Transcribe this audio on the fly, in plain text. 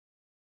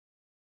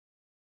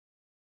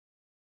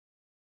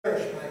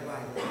cherish my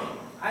Bible.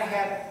 I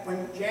have,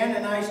 when Jan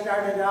and I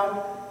started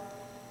out,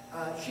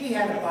 she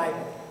had a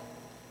Bible.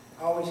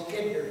 I always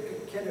kidded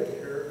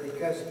her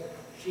because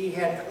she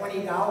had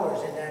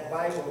 $20 in that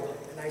Bible,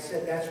 and I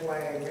said, that's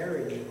why I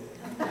married you.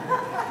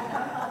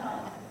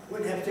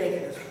 Wouldn't have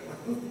taken us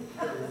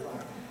very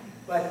far.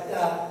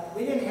 But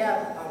we didn't have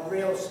a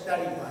real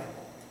study Bible.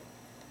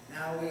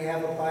 Now we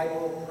have a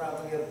Bible,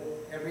 probably of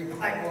every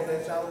Bible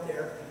that's out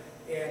there,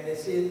 and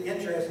it's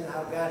interesting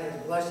how God has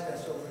blessed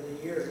us over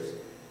the years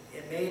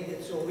and made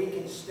it so we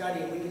can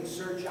study, we can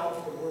search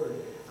out the Word.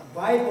 A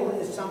Bible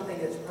is something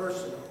that's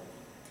personal.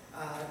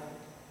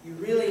 You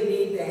really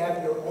need to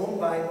have your own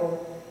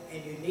Bible,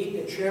 and you need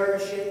to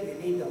cherish it,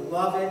 you need to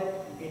love it,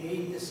 you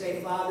need to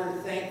say, Father,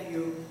 thank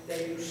you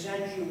that you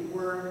sent your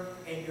Word,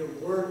 and your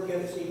Word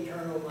gives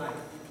eternal life.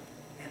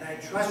 And I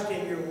trust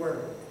in your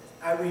Word.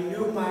 I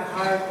renew my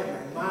heart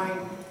and my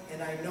mind,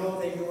 and I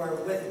know that you are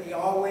with me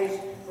always,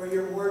 for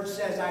your Word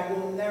says, I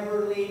will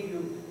never leave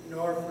you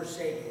nor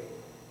forsake you.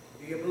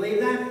 Do you believe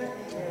that?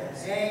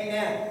 Yes.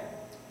 Amen.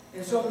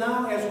 And so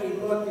now as we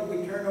look and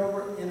we turn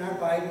over in our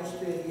Bibles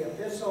to the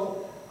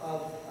epistle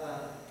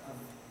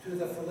to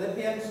the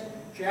Philippians,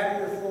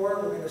 chapter 4,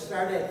 we're going to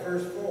start at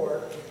verse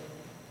 4.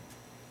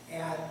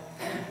 And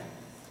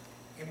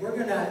we're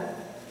going to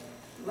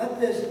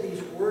let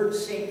these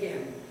words sink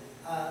in.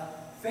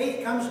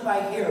 Faith comes by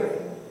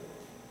hearing,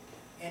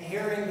 and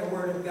hearing the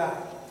Word of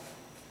God.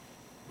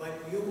 But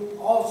you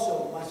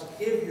also must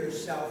give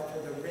yourself to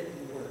the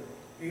written Word.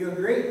 Do you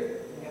agree?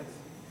 Yes.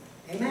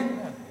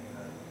 Amen?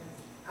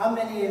 How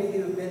many of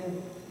you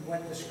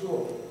went to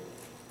school?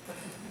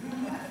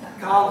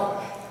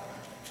 College?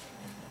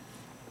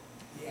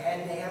 You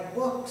had to have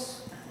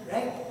books,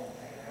 right?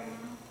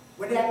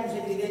 What happens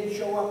if you didn't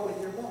show up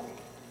with your book?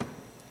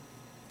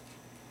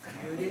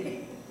 You didn't.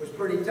 It was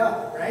pretty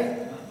tough, right?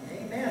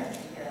 Amen.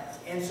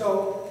 And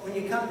so when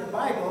you come to the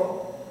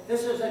Bible,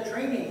 this is a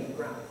training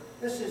ground.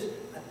 This is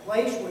a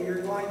place where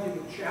you're going to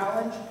be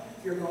challenged,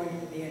 you're going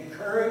to be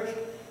encouraged,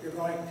 you're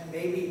going to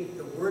maybe,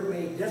 the Word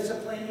may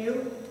discipline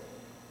you,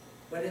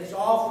 but it's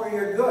all for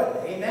your good.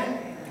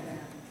 Amen?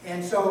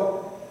 And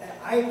so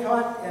I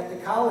taught at the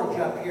college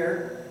up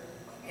here,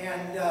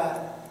 and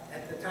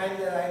at the time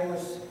that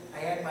I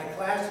had my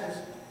classes,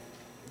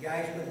 the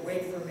guys would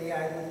wait for me.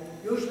 I would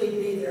usually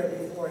be there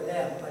before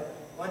them, but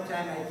one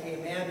time I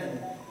came in and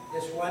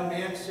this one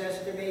man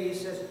says to me, he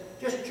says,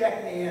 just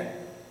check me in.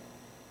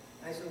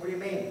 I said, what do you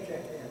mean,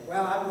 check me in?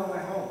 Well, I'm going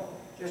home.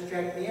 Just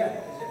check me in.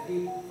 Because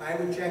if I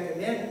would check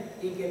him in,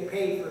 he'd get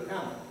paid for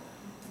coming.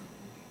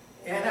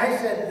 And I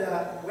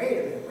said, wait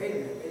a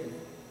minute.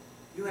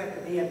 You have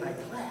to be in my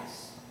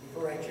class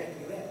before I check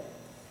you in.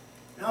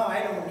 No,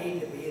 I don't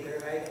need to be there.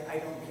 I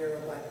don't care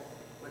about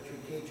what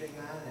you're teaching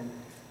on. And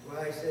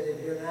well, I said,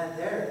 if you're not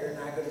there,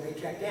 you're not going to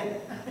be checked in.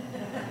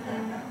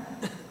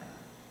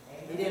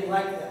 He didn't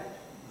like that.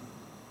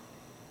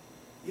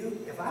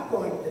 If I'm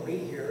going to be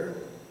here,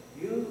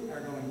 you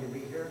are going to be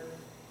here,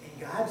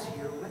 and God's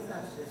here with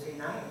us, is He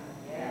not?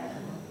 Yeah.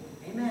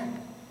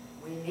 Amen.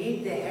 We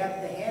need to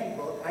have the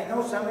handbook. I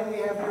know some of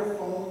you have your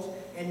phones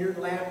and your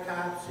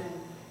laptops and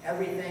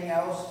everything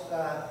else.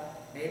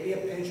 Maybe a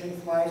pigeon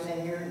flies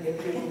in here and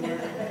gets you the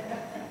Word.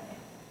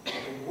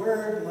 The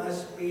Word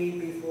must be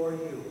before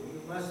you.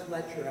 You must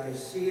let your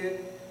eyes see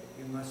it.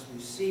 You must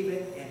receive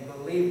it and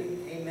believe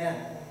it.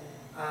 Amen.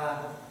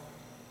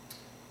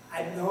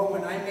 I know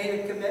when I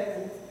made a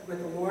commitment with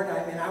the Lord,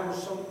 I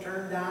was so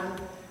turned on,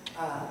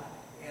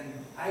 and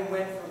I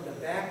went from the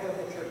back of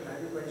the church, now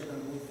everybody's going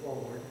to move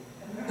forward,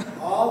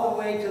 all the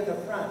way to the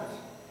front,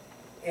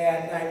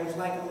 and I was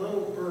like a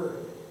little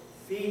bird.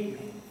 Feed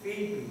me,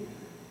 feed me.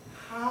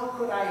 How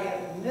could I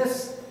have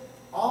missed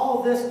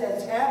all this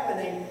that's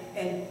happening,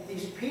 and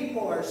these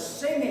people are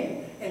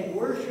singing and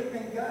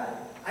worshiping God?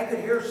 I could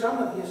hear some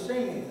of you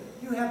singing.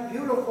 You have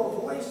beautiful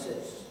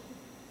voices.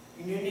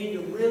 And you need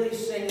to really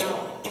sing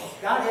out.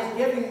 God has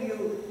given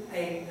you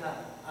a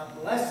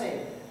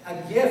blessing, a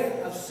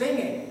gift of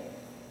singing.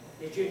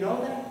 Did you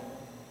know that?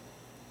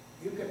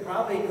 You could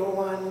probably go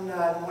on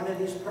one of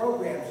these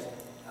programs.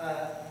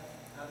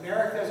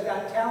 America's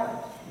Got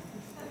Talent.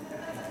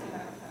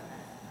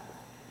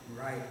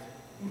 Right.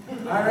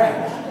 All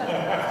right.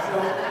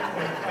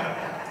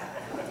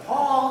 So,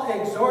 Paul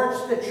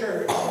exhorts the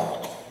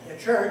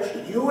church,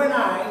 you and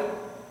I,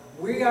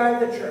 we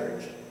are the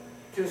church,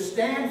 to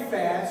stand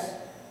fast,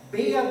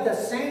 be of the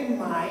same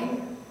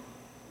mind,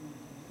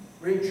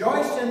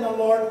 rejoice in the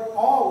Lord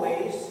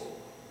always,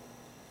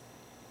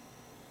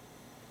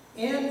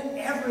 in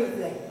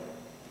everything.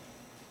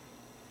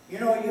 You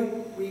know,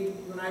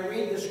 when I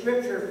read the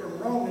scripture from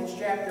Romans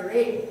chapter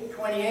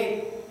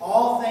 8:28,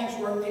 all things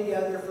work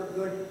together for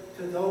good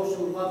to those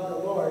who love the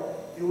Lord.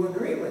 You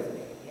agree with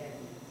me? Yes.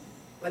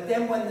 But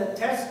then when the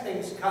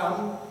testings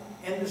come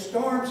and the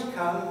storms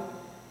come,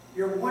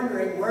 you're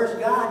wondering, where's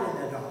God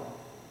in it all?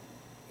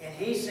 And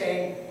He's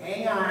saying,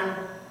 hang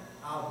on,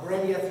 I'll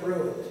bring you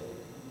through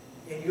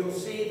it. And you'll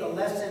see the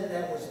lesson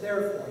that was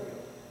there for you.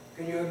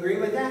 Can you agree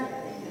with that?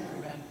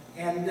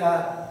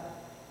 Amen.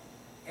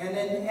 and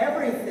in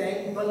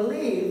everything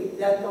believe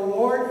that the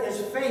Lord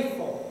is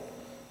faithful.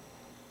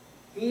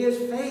 He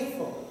is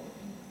faithful.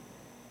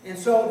 And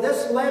so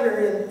this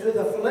letter to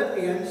the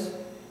Philippians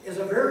is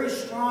a very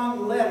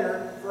strong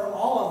letter for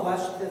all of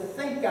us to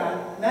think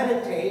on,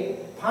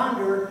 meditate,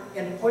 ponder,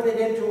 and put it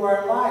into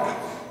our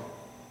lives.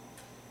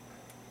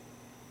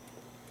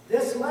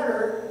 This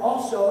letter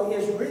also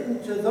is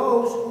written to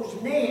those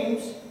whose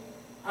names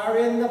are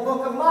in the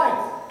book of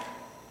life.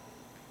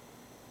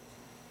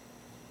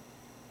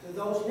 To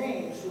those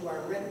names who are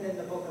written in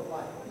the book of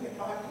life. What are you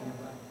talking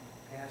about,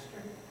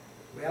 Pastor?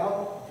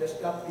 Well,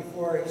 just up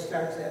before he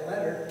starts that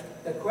letter,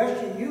 the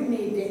question you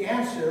need to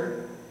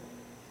answer,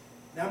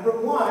 number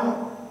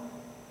one,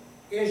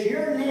 is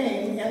your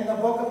name in the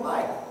book of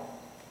life?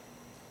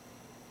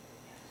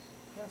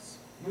 Yes.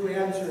 You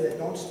answer it.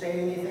 Don't say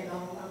anything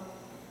out loud.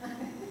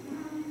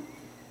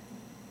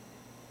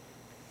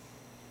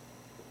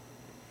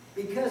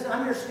 Because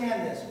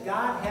understand this,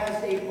 God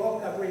has a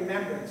book of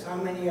remembrance. How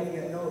many of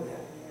you know that?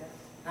 Yes.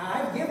 Now,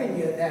 I've given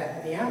you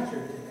the answer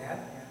to that.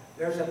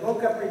 There's a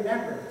book of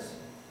remembrance.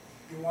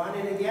 You want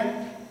it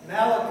again?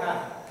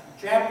 Malachi,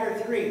 chapter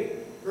 3,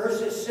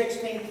 verses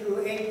 16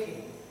 through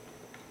 18.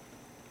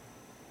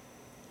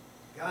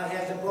 God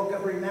has a book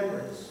of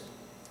remembrance.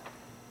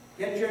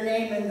 Get your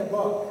name in the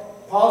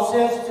book. Paul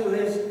says to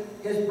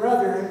his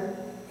brethren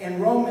in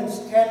Romans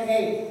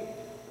 10:8,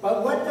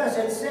 but what does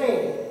it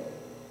say?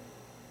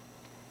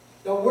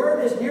 The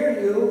word is near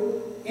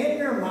you, in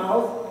your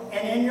mouth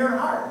and in your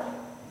heart.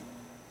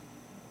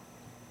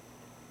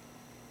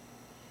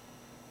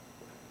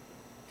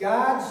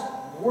 God's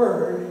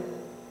word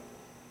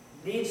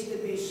needs to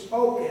be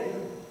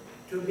spoken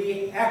to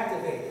be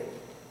activated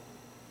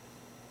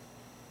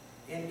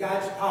in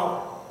God's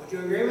power. Would you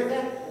agree with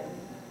that?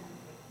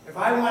 If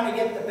I want to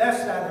get the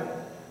best out of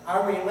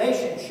our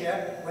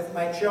relationship with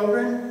my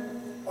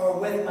children or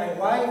with my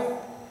wife,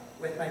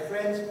 with my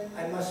friends,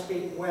 I must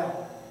speak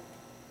well.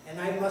 And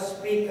I must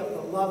speak of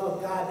the love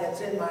of God that's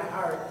in my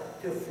heart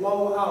to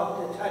flow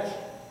out, to touch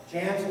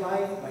Jan's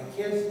life, my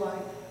kids'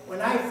 life.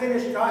 When I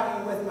finish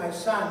talking with my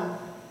son,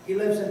 he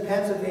lives in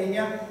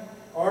Pennsylvania,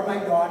 or my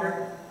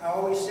daughter, I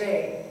always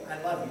say,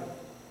 I love you.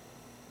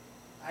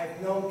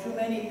 I've known too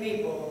many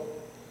people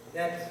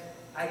that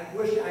I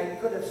wish I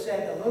could have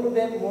said a little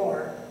bit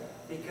more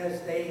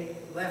because they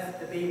left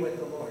to be with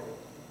the Lord.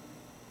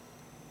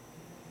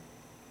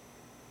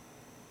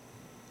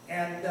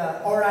 And,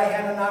 or I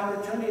had an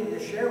opportunity to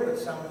share with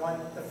someone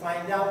to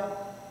find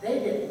out they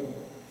didn't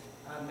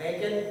make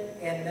it,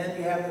 and then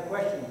you have the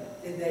question,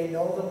 did they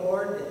know the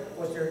Lord?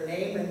 Was their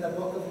name in the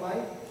book of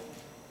life?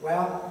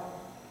 Well,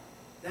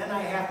 then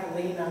I have to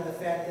lean on the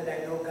fact that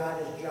I know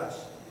God is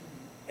just.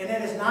 And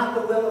it is not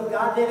the will of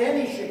God that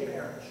any should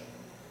perish,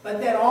 but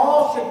that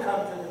all should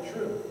come to the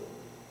truth.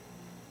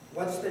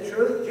 What's the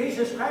truth?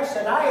 Jesus Christ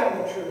said, I am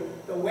the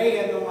truth, the way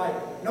and the life.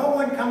 No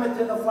one cometh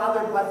to the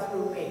Father but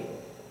through me.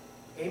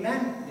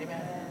 Amen?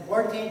 Amen.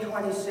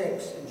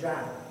 14:26 in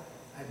John,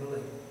 I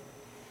believe.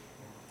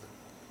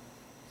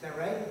 Is that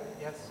right?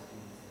 Yes.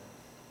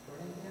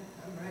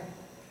 All right.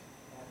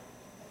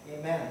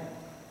 Amen.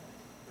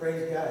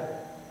 Praise God.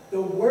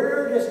 The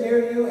word is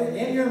near you and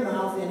in your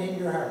mouth and in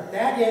your heart.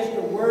 That is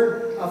the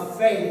word of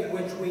faith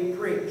which we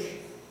preach.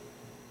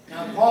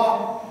 Now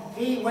Paul,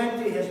 he went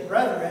to his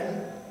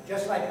brethren,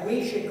 just like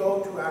we should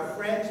go to our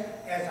friends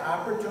as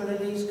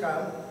opportunities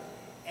come,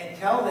 and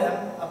tell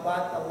them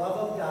about the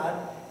love of God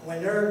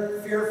when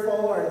they're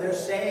fearful or they're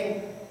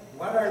saying,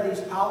 what are these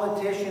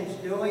politicians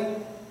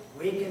doing?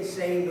 We can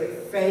say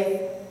with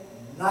faith,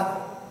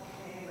 nothing.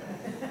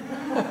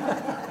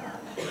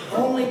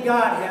 Only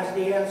God has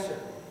the answer.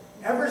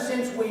 Ever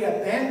since we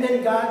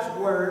abandoned God's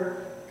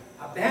word,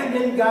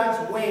 abandoned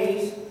God's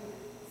ways,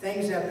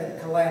 things have been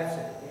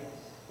collapsing.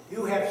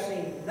 You have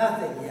seen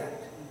nothing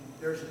yet.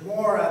 There's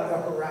more on the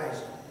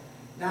horizon.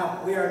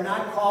 Now, we are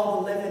not called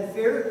to live in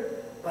fear,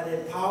 but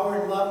in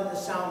power and love and a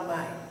sound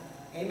mind.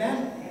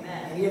 Amen?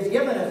 Amen. And he has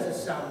given us a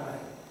sound mind.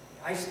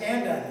 I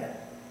stand on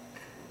that.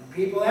 When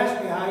people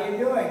ask me, how are you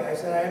doing? I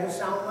said, I have a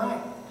sound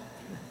mind.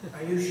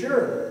 Are you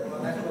sure?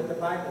 Well, that's what the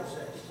Bible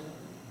says.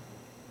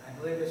 I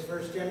believe it's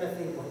 1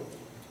 Timothy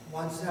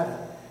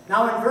 1:7.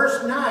 Now in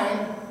verse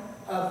 9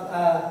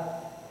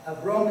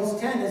 of Romans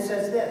 10, it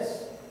says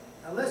this.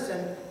 Now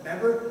listen,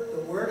 remember,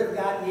 the Word of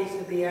God needs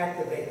to be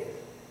activated.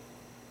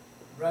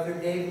 Brother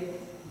Dave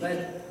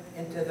led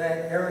into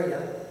that area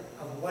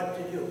of what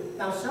to do.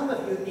 Now some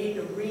of you need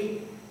to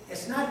read.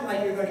 It's not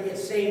like you're going to get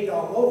saved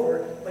all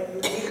over, but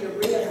you need to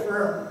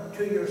reaffirm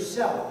to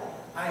yourself,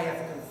 I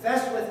have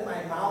confessed with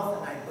my mouth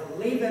and I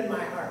believe in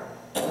my heart.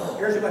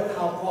 Here's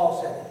how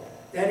Paul said it.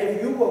 That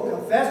if you will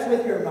confess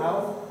with your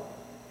mouth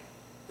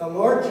the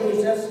Lord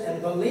Jesus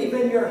and believe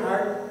in your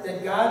heart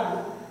that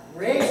God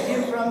raised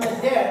him from the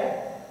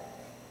dead,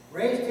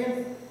 raised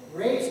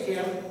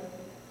him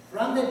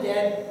from the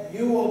dead,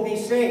 you will be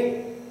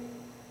saved.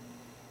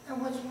 And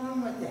what's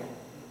wrong with that?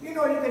 You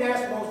know, you could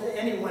ask most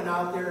anyone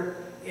out there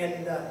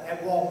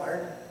at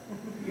Walmart,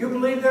 you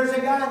believe there's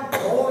a God?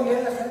 Oh,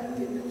 yes, I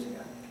believe there's a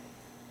God.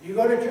 You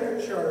go to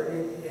church or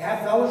you have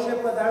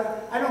fellowship with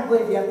others. I don't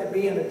believe you have to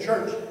be in a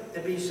church to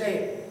be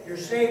saved. You're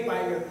saved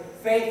by your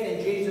faith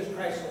in Jesus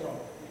Christ alone.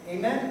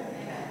 Amen?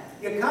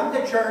 You come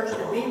to church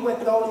to be with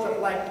those of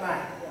like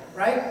mind,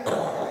 right?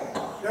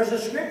 There's a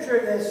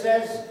scripture that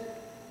says,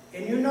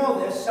 and you know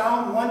this,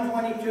 Psalm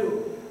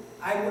 122.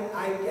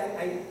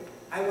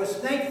 I was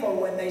thankful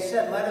when they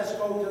said, let us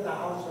go to the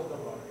house of the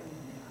Lord.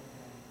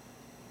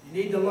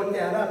 You need to look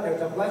that up.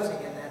 There's a blessing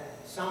in that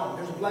psalm.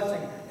 There's a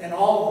blessing in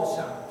all the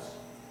psalms.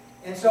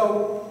 And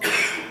so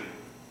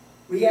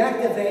we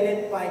activate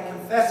it by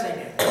confessing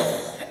it.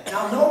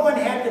 Now, no one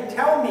had to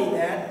tell me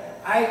that.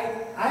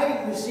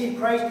 I received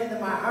Christ into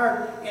my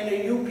heart in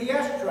a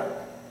UPS truck.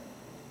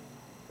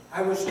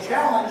 I was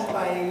challenged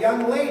by a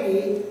young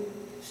lady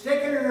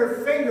sticking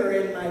her finger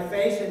in my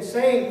face and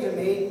saying to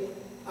me,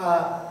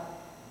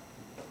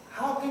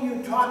 how can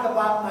you talk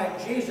about my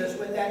Jesus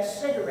with that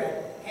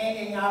cigarette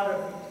hanging out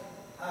of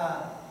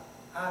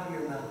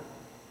your mouth?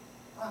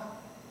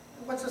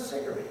 What's a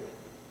cigarette?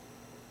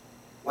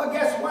 Well,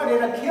 guess what?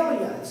 It'll kill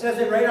you. It says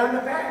it right on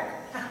the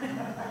back.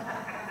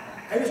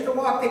 I used to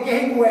walk the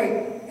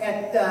gangway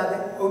at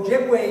the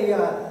Ojibwe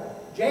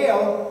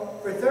jail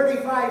for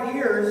 35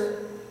 years,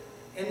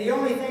 and the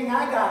only thing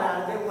I got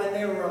out of it when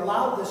they were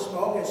allowed to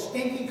smoke is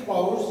stinky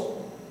clothes.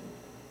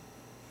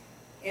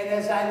 And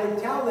as I would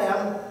tell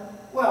them,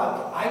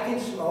 well, I can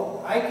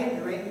smoke, I can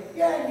drink.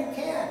 Yeah, you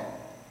can.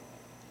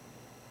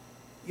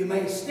 You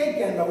may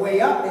stink on the way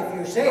up if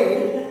you're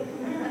saved.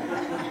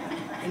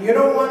 And you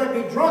don't want to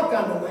be drunk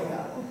on the way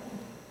up.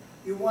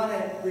 You want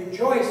to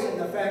rejoice in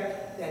the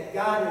fact that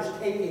God is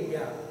taking you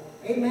up.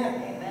 Amen.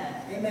 Amen.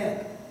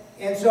 Amen.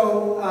 And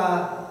so,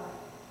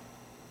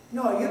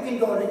 no, you can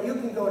go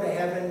to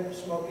heaven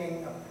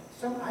smoking.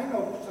 I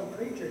know some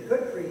preachers,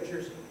 good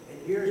preachers,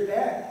 in years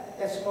back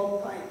that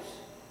smoked pipes.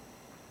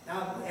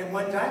 Now, at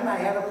one time I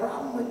had a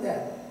problem with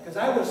that because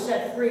I was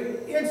set free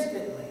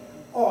instantly.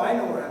 Oh, I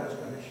know where I was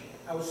going to shoot.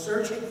 I was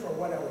searching for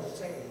what I was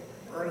saying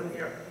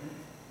earlier.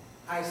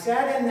 I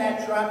sat in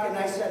that truck and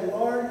I said,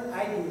 Lord,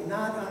 I do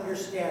not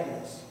understand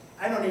this.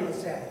 I don't even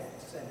say it.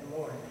 I said,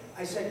 Lord.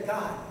 I said,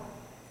 God,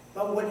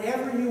 but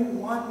whatever you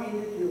want me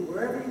to do,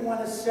 wherever you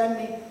want to send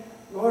me,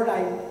 Lord,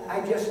 I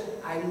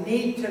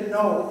need to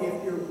know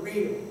if you're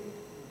real.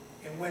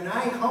 And when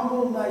I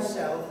humbled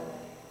myself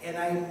and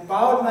I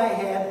bowed my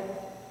head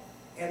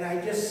and I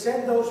just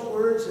said those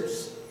words or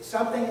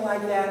something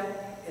like that,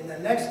 and the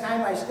next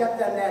time I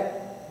stepped on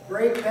that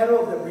brake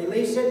pedal to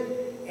release it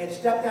and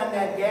stepped on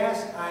that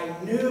gas, I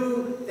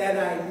knew that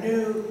I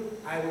knew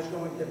I was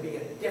going to be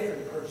a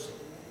different person.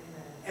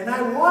 And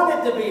I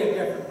wanted to be a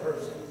different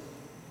person.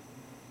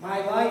 My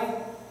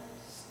life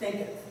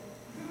stinketh.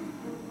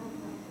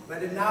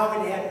 But now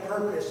it had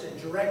purpose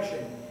and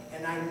direction,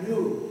 and I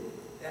knew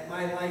that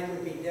my life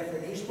would be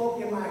different. He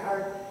spoke in my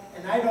heart,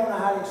 and I don't know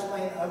how to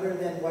explain other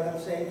than what I'm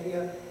saying to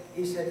you.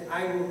 He said,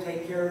 I will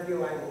take care of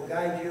you, I will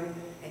guide you,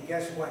 and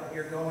guess what?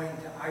 You're going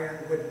to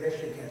Ironwood,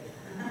 Michigan.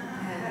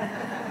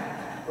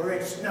 Where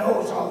it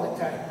snows all the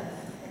time.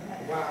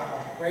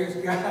 Wow, praise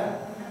God.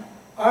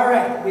 All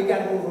right, we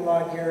got to move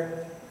along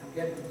here. I'm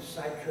getting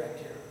sidetracked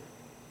here.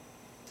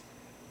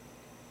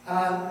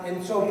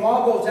 And so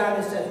Paul goes on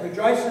and says,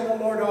 rejoice in the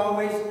Lord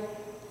always.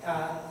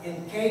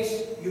 In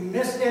case you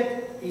missed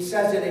it, he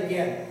says it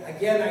again.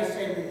 Again, I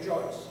say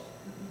rejoice.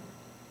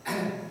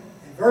 In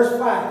verse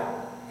 5,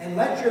 and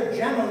let your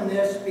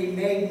gentleness be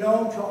made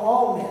known to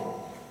all men.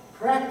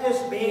 Practice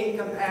being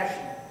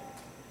compassionate.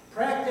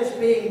 Practice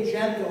being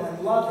gentle and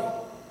loving.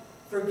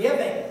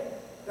 Forgiving.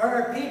 There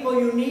are people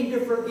you need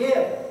to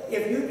forgive.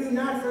 If you do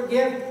not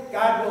forgive,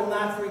 God will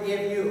not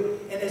forgive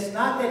you. And it's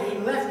not that he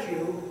left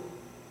you,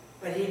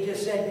 but he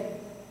just said,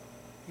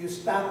 you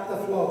stop the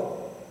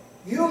flow.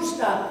 You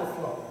stop the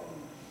flow.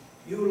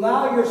 You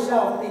allow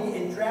yourself to be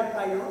entrapped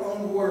by your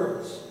own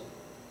words.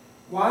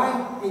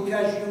 Why?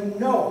 Because you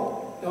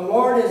know the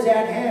Lord is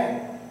at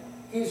hand.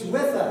 He's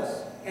with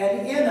us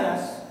and in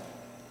us,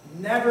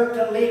 never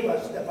to leave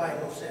us, the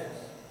Bible says.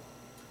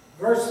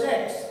 Verse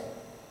 6,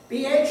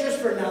 be anxious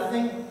for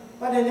nothing,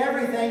 but in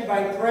everything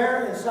by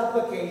prayer and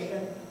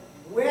supplication,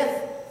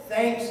 with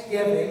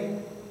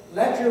thanksgiving,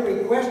 let your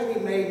request be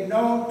made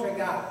known to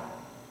God.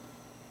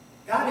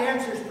 God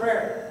answers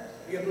prayer.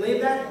 Do you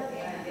believe that?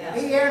 Yeah.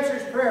 He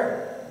answers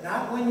prayer,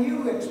 not when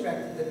you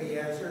expect it to be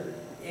answered,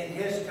 in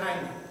his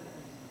timing.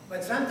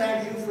 But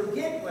sometimes you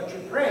forget what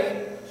you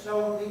pray,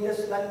 so we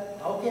just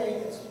let,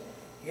 okay, it's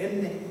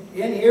in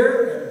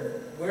here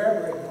and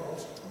wherever it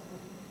goes.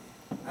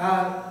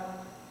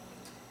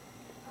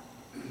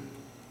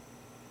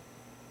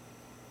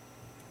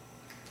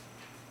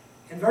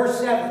 In verse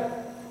 7,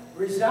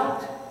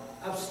 result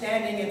of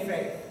standing in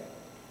faith.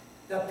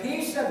 The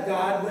peace of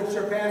God, which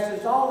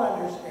surpasses all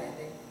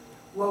understanding,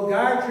 will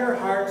guard your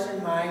hearts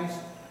and minds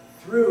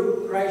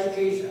through Christ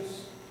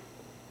Jesus.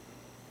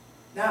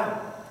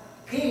 Now,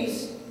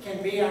 peace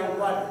can be our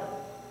rudder.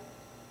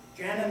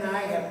 Jan and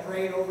I have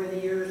prayed over the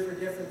years for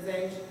different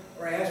things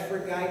or asked for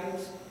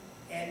guidance,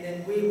 and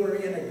then we were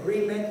in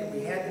agreement and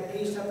we had the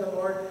peace of the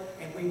Lord,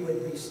 and we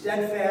would be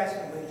steadfast,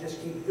 and we'd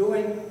just keep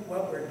doing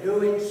what we're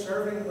doing,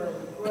 serving where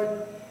we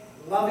could,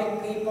 loving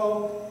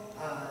people,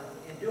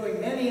 and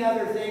doing many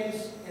other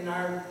things in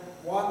our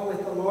walk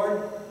with the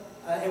Lord.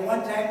 At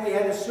one time we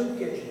had a soup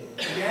kitchen.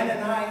 Jan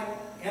and I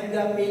ended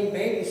up being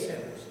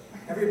babysitters.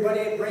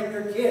 Everybody would bring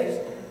their kids.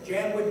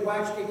 Jan would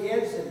watch the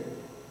kids, and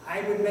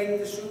I would make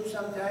the soup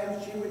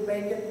sometimes, she would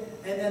make it,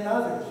 and then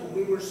others. And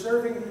we were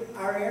serving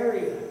our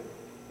area.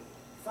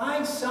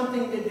 Find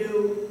something to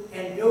do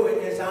and do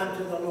it as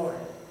unto the Lord.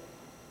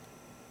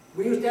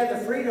 We used to have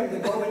the freedom to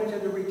go into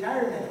the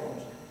retirement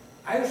homes.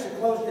 I used to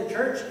close the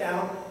church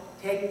down,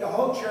 take the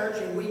whole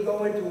church, and we'd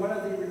go into one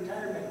of the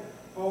retirement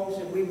homes,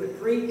 and we would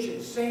preach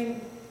and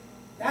sing.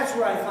 That's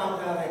where I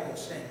found out I could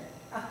sing.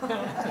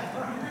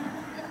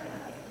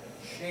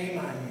 Shame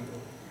on you.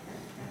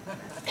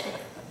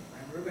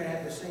 And we're going to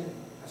have to sing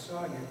a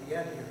song at the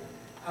end here.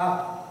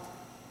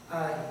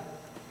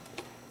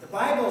 The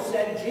Bible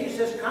said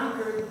Jesus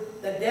conquered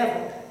the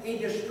devil. He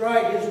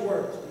destroyed his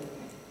works.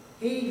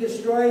 He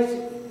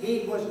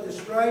was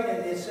destroyed,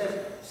 and it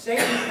says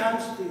Satan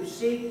comes to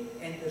seek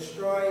and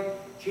destroy.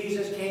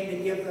 Jesus came to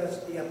give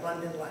us the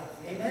abundant life.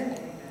 Amen?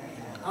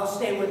 I'll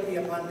stay with the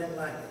abundant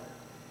life.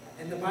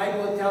 And the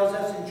Bible tells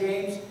us in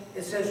James,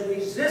 it says,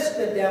 resist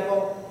the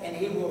devil and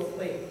he will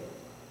flee.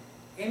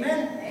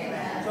 Amen?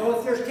 Amen. So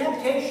if there's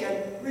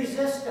temptation,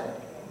 resist him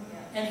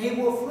and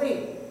he will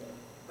flee.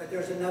 But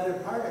there's another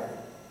part of it.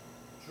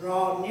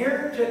 Draw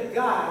near to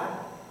God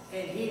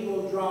and he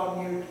will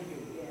draw near to you.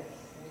 Yes.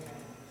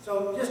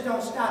 So just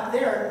don't stop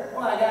there.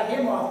 Well, I got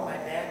him off my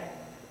back.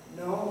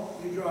 No,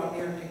 you draw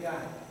near to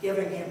God,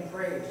 giving him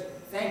praise,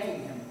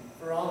 thanking him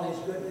for all his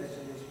goodness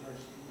and his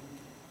mercy.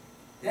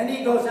 Then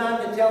he goes on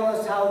to tell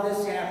us how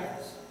this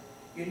happens.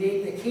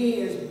 The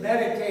key is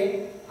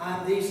meditate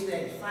on these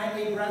things.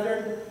 Finally,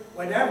 brethren,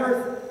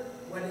 whatever,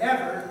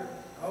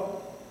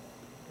 oh,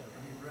 let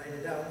me write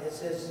it out. It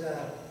says,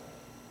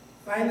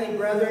 finally,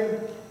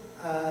 brethren,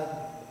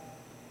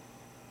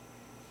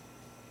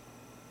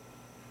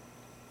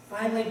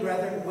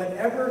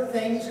 whatever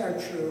things are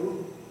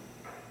true,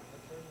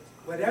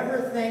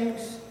 whatever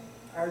things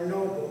are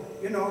noble.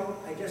 You know,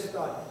 I just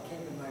thought, it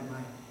came to my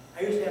mind.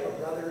 I used to have a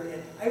brother,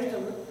 and I used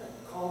to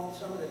call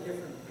some of the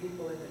different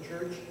people in the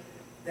church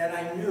that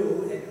I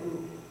knew and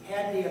who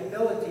had the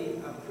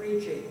ability of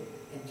preaching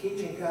and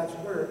teaching God's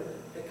Word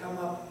to come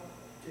up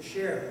to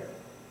share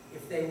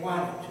if they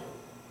wanted to.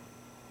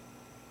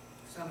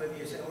 Some of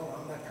you say, oh,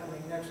 I'm not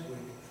coming next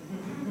week.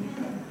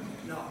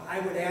 No,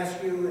 I would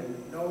ask you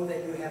and know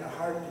that you had a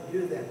heart to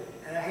do that.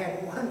 And I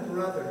had one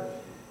brother,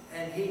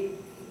 and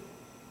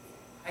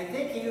I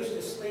think he used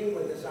to sleep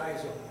with his eyes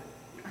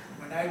open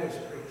when I was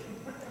preaching.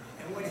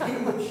 And when he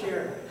would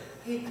share,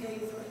 he'd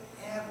take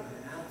forever,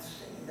 and I'd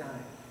sit down.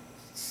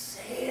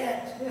 Say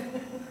it!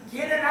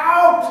 Get it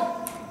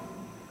out!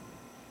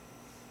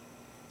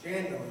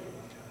 Jan knows what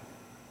I'm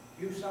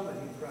talking about. Some of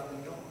you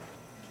probably don't.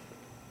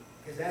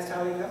 Because that's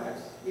how he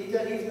does. He's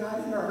not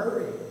in a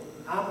hurry.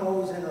 I'm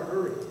always in a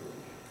hurry.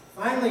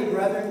 Finally,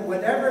 brethren,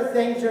 whatever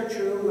things are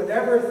true,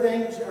 whatever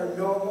things are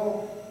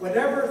noble,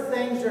 whatever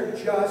things are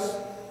just,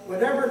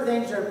 whatever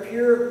things are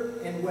pure,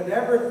 and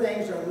whatever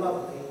things are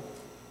lovely,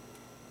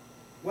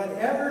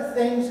 whatever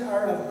things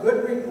are of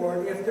good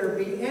report, if there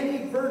be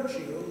any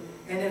virtue,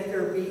 and if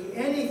there be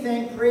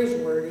anything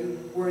praiseworthy,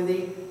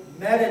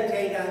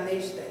 meditate on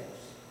these things.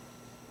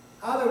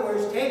 In other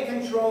words, take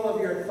control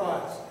of your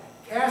thoughts,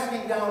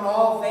 casting down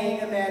all vain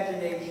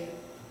imagination.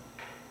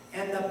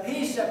 And the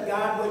peace of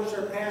God, which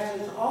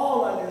surpasses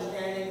all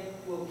understanding,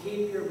 will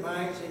keep your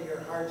minds and your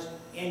hearts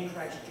in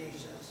Christ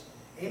Jesus.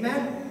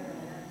 Amen?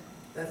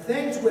 The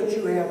things which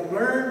you have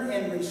learned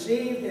and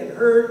received and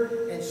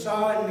heard and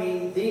saw in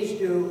me, these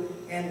do,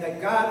 and the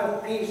God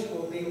of peace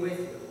will be with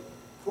you.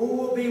 Who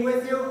will be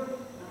with you?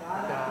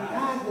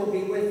 God will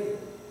be with you.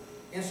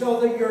 And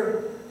so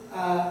your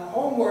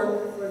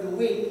homework for the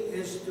week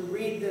is to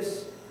read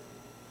this,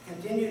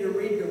 continue to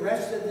read the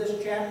rest of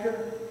this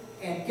chapter,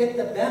 and get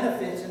the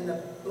benefits and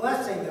the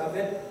blessing of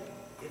it.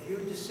 If you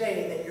just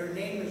say that your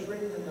name is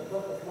written in the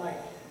book of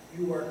life,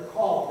 you are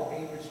called to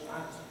be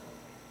responsible.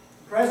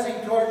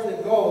 Pressing towards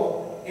the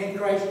goal in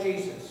Christ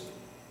Jesus.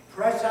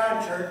 Press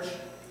on, church.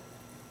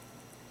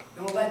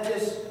 Don't let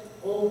this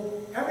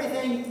old,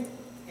 everything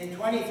in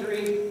 23,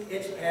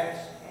 it's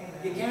past.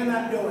 You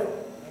cannot do it.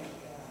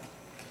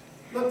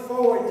 Look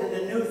forward to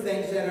the new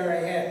things that are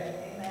ahead.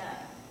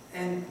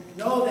 And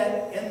know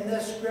that in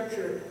this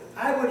scripture,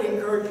 I would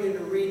encourage you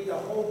to read the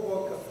whole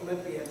book of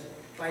Philippians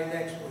by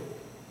next week.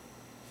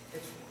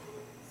 It's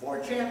 4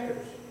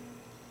 chapters.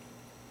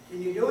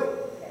 Can you do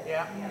it?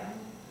 Yeah.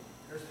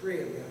 There's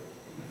 3 of you.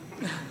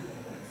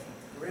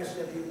 The rest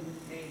of you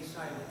remain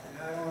silent.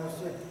 And I want to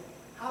say,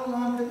 how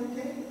long did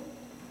it take?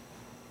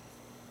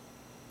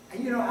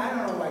 And you know, I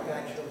don't know why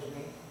God chose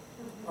me,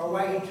 or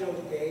why he chose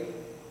Dave,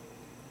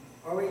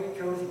 or he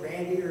chose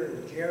Randy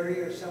or Jerry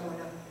or someone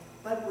else.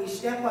 But we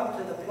step up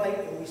to the plate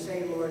and we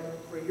say, Lord,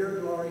 for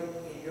your glory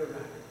and your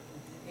honor.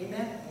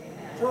 Amen?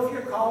 Amen? So if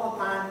you're called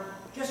upon,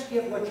 just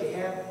give what you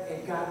have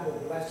and God will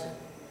bless it.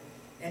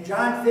 In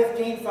John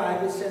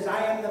 15:5, it says,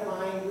 I am the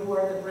vine, you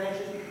are the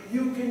branches.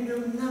 You can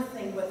do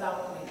nothing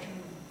without me.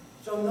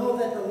 So know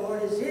that the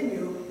Lord is in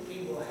you.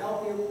 He will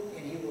help you,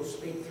 and He will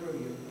speak through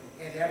you.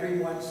 And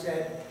everyone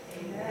said,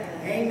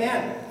 Amen.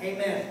 Amen.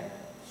 Amen.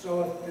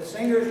 So if the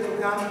singers will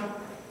come,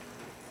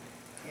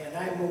 and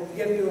I will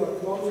give you a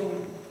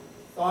closing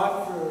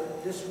thought for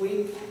this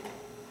week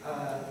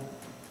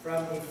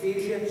from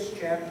Ephesians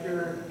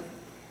chapter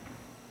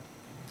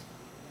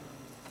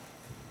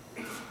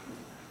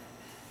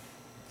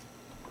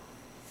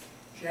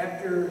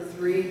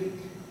 3,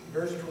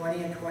 verse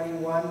 20 and 21.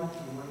 You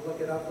want to look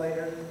it up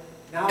later?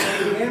 Now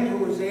to Him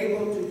who is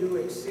able to do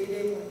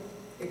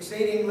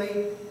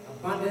exceedingly,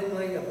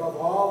 abundantly, above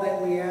all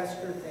that we ask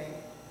or think,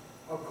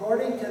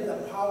 according to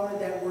the power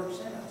that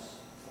works in us.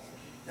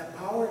 The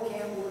power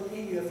can't work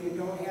in you if you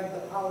don't have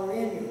the power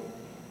in you.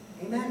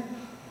 Amen?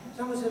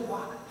 Someone said,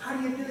 well, how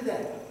do you do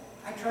that?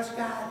 I trust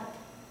God.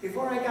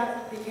 Before I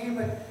became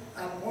a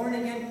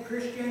born-again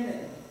Christian,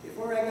 and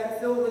before I got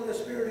filled with the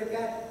Spirit of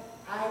God,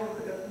 I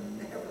would have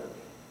never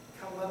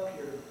come up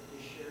here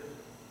to share.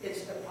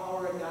 It's the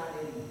power of God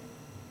in you.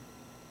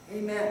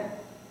 Amen.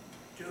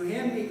 To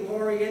Him be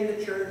glory in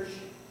the church,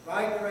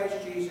 by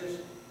Christ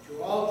Jesus,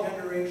 to all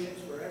generations,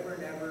 forever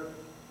and ever.